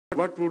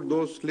what would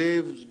those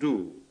slaves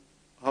do?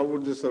 How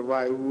would they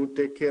survive? Who would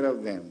take care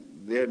of them?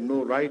 They had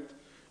no right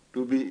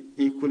to be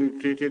equally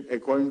treated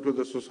according to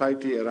the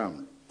society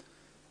around.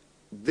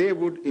 They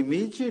would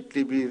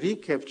immediately be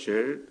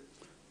recaptured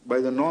by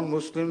the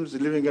non-Muslims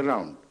living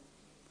around,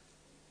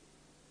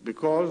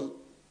 because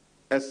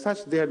as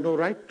such they had no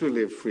right to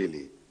live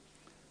freely.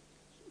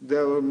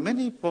 There were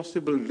many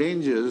possible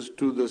dangers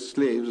to the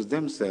slaves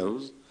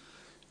themselves,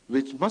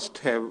 which must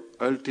have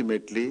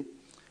ultimately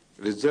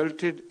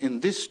resulted in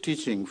this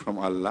teaching from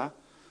Allah,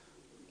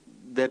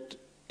 that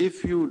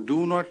if you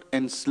do not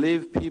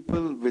enslave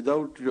people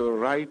without your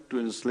right to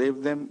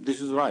enslave them, this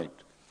is right.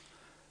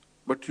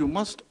 But you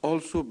must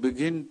also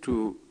begin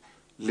to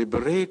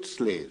liberate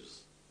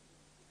slaves.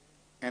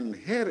 And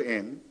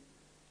herein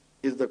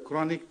is the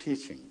Quranic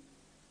teaching,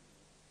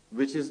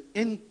 which is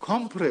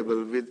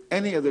incomparable with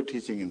any other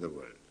teaching in the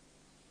world.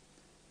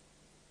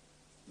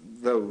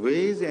 The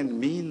ways and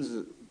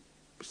means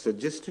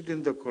suggested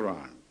in the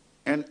Quran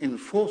and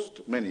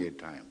enforced many a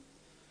time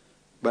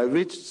by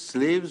which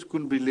slaves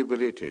could be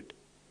liberated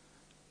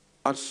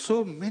are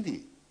so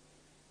many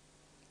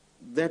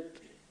that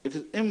it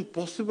is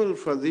impossible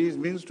for these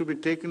means to be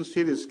taken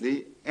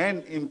seriously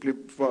and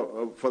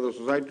for the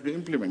society to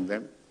implement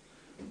them,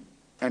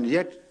 and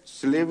yet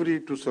slavery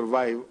to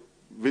survive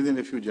within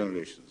a few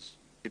generations.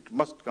 It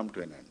must come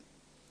to an end.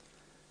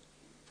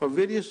 For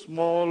various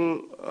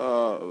small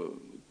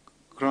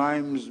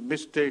crimes,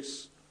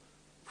 mistakes,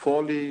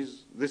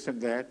 follies, this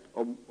and that,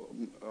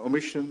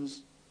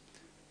 omissions,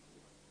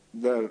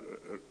 the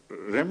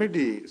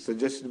remedy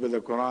suggested by the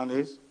Quran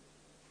is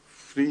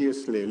free a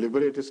slave,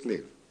 liberate a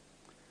slave.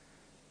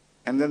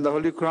 And then the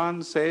Holy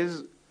Quran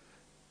says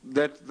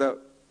that the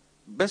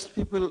best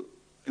people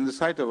in the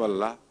sight of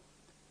Allah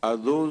are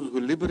those who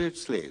liberate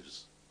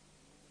slaves.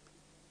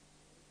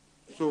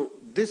 So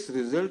this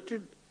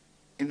resulted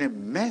in a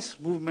mass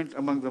movement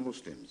among the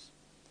Muslims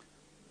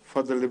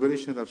for the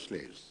liberation of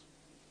slaves.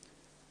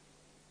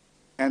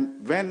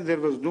 And when there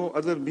was no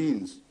other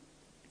means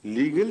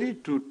legally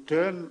to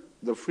turn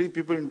the free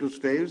people into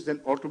slaves, then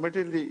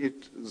automatically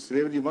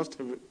slavery must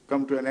have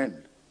come to an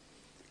end.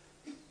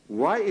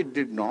 Why it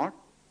did not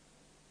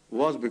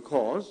was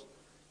because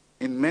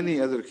in many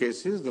other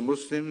cases the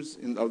Muslims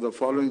of the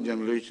following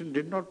generation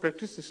did not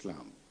practice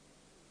Islam.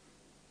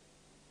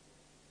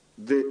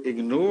 They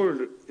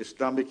ignored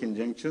Islamic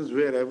injunctions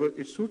wherever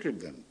it suited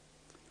them.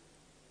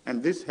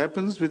 And this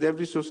happens with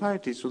every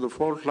society. So the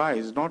fault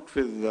lies not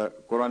with the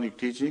Quranic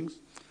teachings,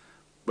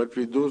 but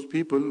with those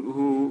people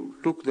who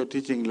took the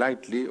teaching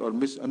lightly or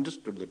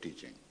misunderstood the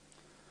teaching.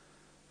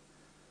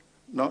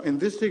 Now, in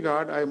this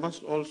regard, I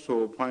must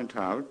also point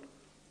out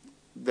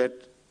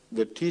that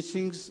the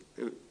teachings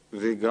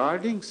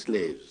regarding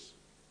slaves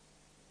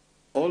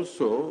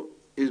also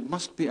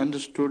must be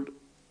understood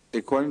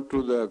according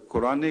to the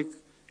Quranic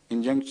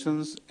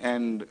injunctions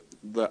and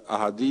the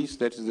ahadith,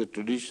 that is the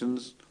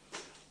traditions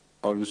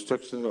or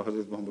instructions of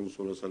Hadhrat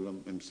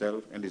Muhammad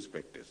himself and his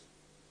practice.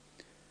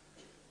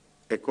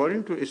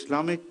 According to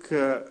Islamic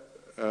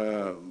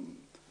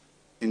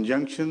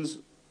injunctions,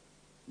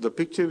 the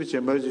picture which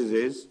emerges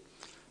is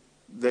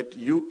that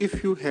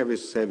if you have a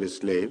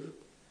slave,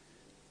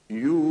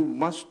 you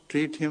must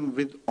treat him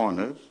with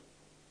honor,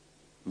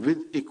 with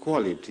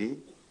equality.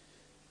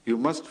 You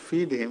must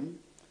feed him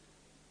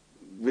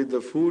with the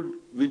food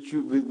with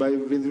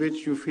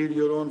which you feed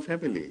your own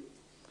family.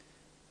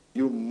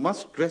 You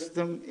must dress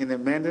them in a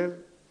manner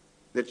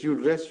that you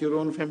dress your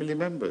own family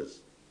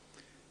members.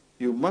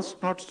 You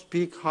must not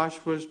speak harsh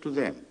words to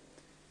them.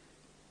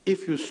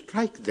 If you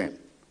strike them,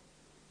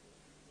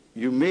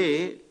 you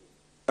may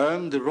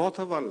earn the wrath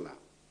of Allah.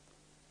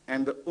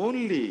 And the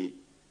only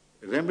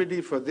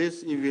remedy for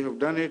this, if you have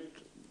done it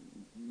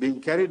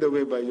being carried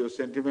away by your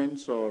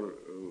sentiments or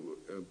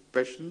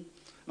passion,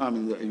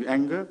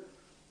 anger,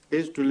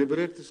 is to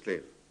liberate the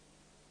slave.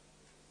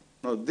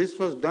 Now, this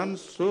was done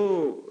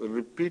so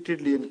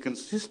repeatedly and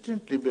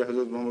consistently by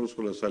Hadhrat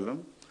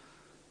Muhammad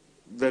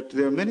that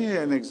there are many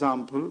an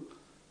example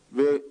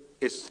where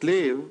a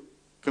slave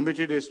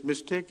committed a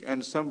mistake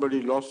and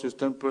somebody lost his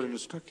temper and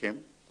struck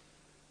him.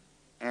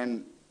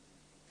 And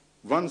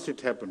once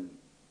it happened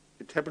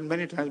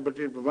many times, but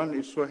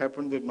it so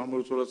happened that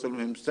Muhammad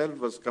himself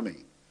was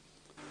coming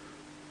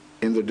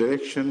in the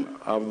direction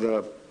of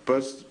the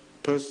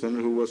person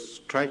who was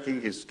striking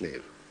his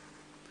slave.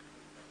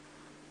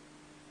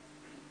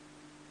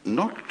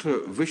 Not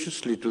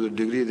viciously to the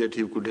degree that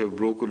he could have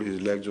broken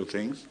his legs or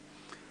things,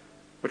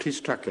 but he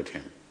struck at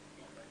him.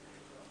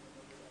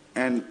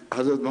 And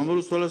Hazrat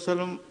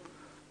Muhammad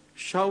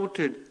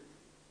shouted,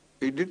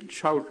 he didn't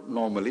shout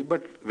normally,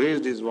 but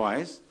raised his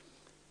voice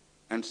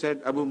and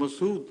said, Abu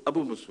Masood,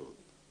 Abu Masood.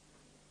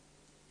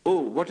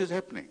 Oh, what is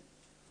happening?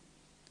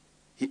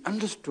 He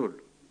understood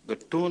the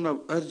tone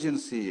of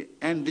urgency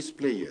and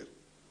displeasure.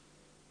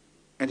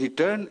 And he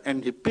turned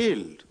and he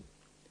paled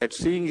at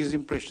seeing his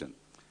impression.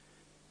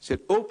 He said,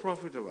 O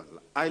Prophet of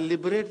Allah, I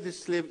liberate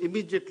this slave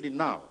immediately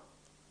now.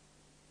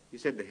 He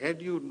said,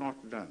 had you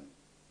not done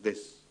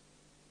this,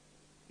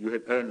 you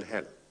had earned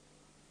hell.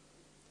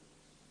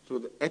 So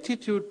the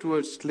attitude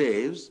towards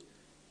slaves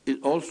is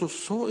also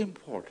so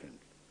important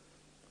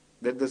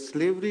that the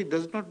slavery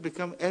does not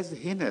become as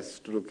heinous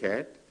to look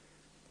at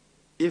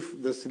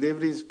if the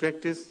slavery is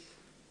practiced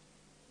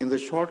in the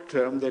short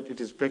term, that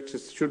it is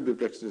practiced, should be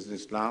practiced in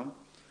Islam,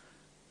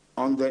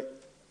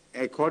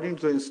 according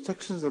to the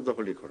instructions of the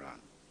Holy Quran.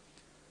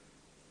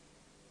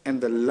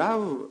 And the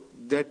love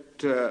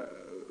that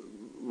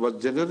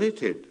was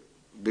generated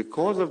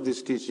because of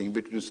this teaching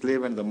between the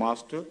slave and the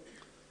master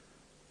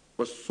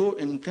was so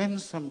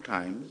intense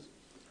sometimes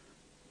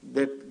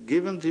that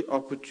given the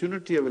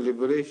opportunity of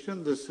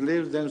liberation, the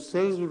slaves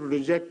themselves would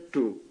reject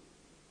to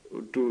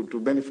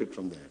benefit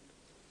from that.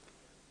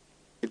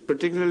 It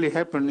particularly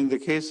happened in the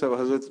case of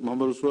Hadhrat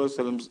Muhammad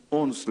Rasulullah's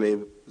own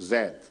slave,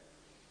 Zaid.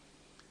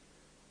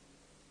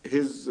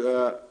 His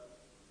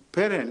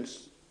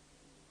parents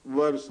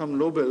were some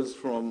nobles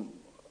from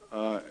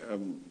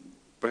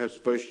perhaps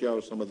Persia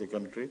or some other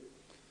country,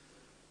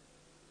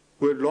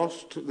 who had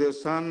lost their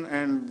son,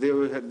 and they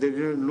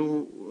didn't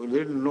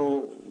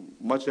know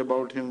much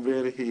about him,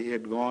 where he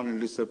had gone and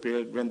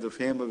disappeared. When the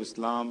fame of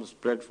Islam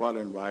spread far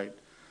and wide,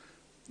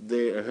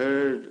 they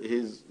heard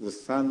the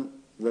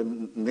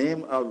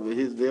name of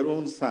their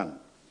own son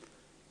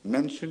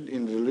mentioned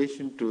in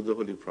relation to the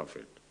Holy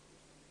Prophet.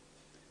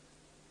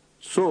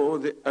 So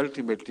they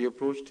ultimately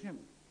approached him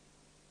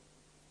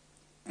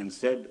and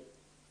said,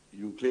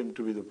 "You claim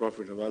to be the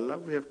Prophet of Allah.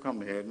 We have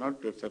come here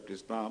not to accept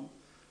Islam,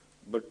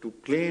 but to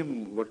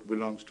claim what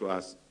belongs to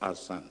us, our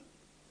son."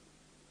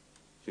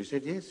 So he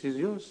said, "Yes, he's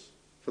yours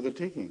for the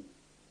taking.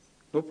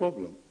 No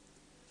problem."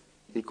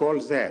 He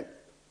called Zaid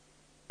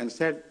and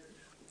said,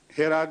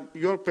 "Here are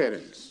your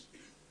parents.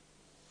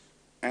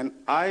 And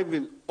I,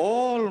 with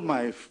all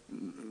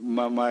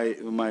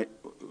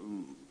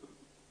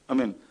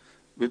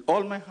with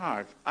all my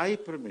heart, I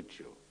permit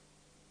you,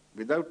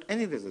 without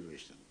any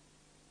reservation,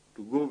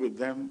 to go with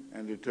them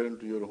and return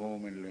to your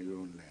home and your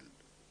own land."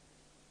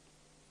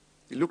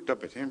 He looked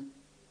up at him,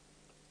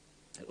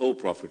 said, "O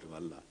Prophet of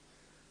Allah,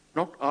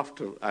 not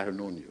after I have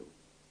known you.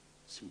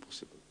 It's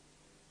impossible."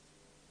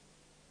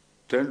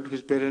 Turned to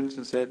his parents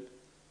and said,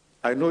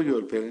 "I know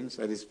your parents,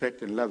 I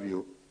respect and love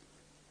you,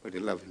 but I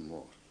love him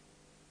more."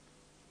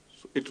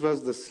 So it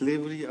was the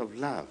slavery of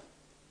love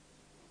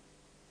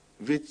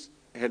which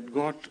had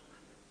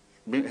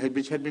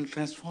been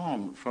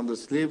transformed from the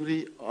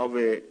slavery of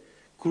a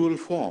cruel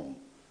form,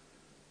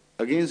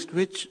 against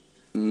which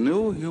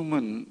no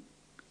human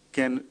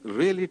can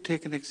really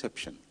take an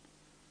exception.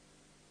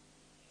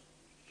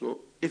 So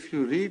if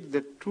you read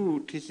the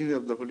true teachings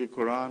of the Holy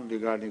Quran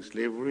regarding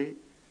slavery,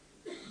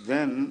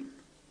 then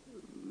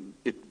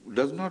it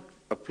does not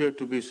appear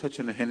to be such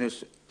an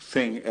heinous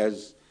thing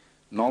as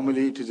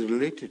normally it is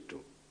related to.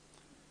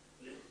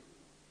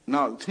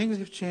 Now, things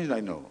have changed,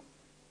 I know.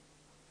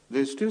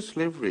 There is still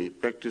slavery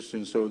practiced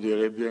in Saudi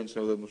Arabia and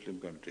some other Muslim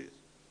countries,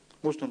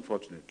 most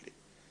unfortunately,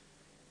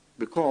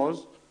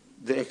 because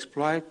they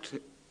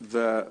exploit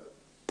the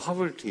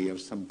poverty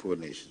of some poor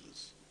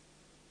nations.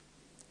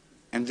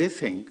 And they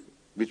think,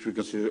 which we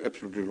consider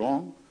absolutely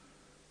wrong,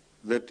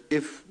 that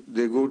if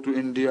they go to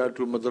India,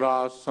 to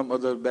Madras, some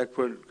other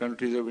backward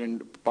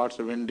countries parts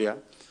of India,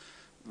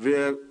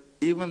 where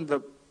even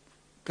the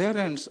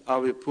parents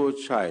of a poor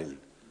child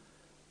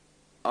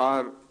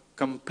are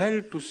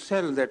compelled to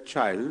sell that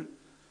child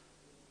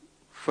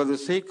for the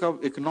sake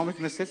of economic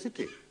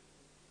necessity.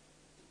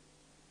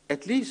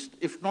 At least,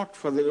 if not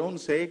for their own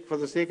sake, for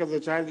the sake of the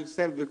child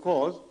itself,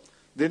 because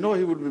they know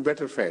he would be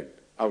better fed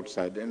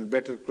outside and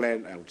better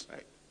clad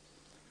outside.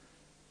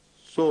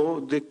 So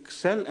they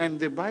sell and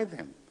they buy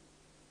them.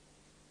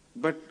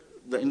 But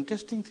the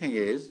interesting thing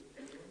is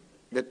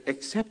that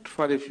except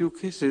for a few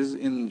cases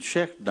in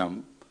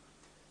Sheikhdom,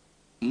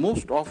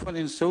 most often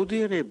in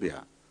Saudi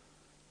Arabia,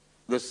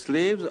 the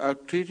slaves are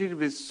treated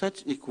with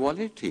such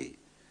equality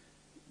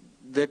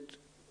that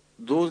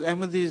those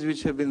Ahmadis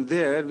which have been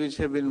there, which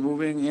have been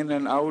moving in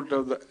and out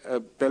of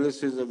the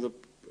palaces of the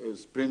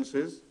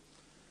princes,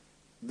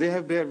 they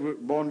have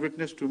borne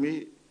witness to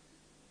me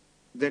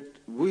that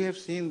we have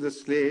seen the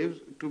slaves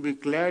to be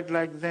clad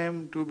like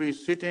them, to be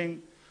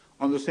sitting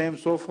on the same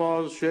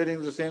sofas,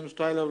 sharing the same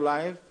style of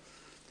life,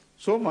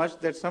 so much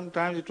that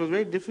sometimes it was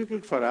very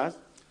difficult for us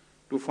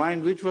to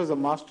find which was the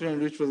master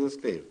and which was the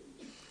slave.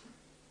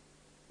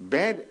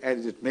 Bad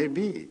as it may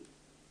be,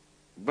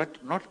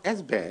 but not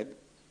as bad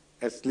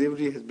as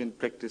slavery has been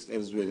practiced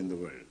elsewhere in the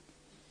world.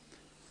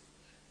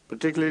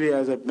 Particularly,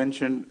 as I've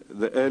mentioned,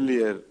 the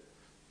earlier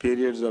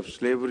periods of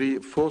slavery,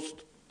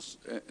 forced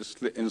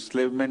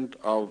enslavement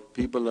of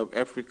people of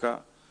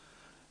Africa,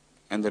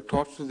 and the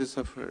torture they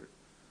suffered.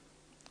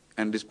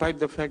 And despite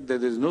the fact that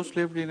there is no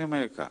slavery in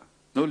America,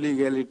 no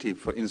legality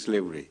in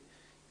slavery,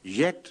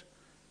 yet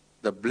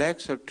the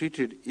blacks are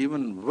treated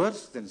even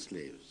worse than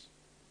slaves.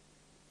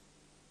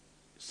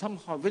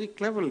 Somehow, very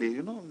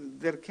cleverly,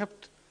 they're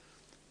kept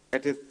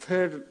at a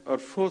third or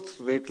fourth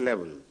rate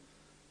level,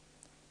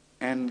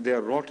 and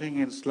they're rotting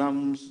in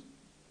slums,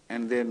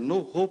 and there's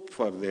no hope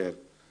for their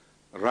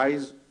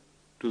rise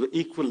to the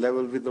equal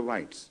level with the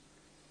whites.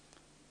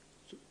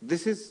 So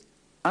this is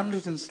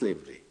unwritten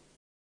slavery.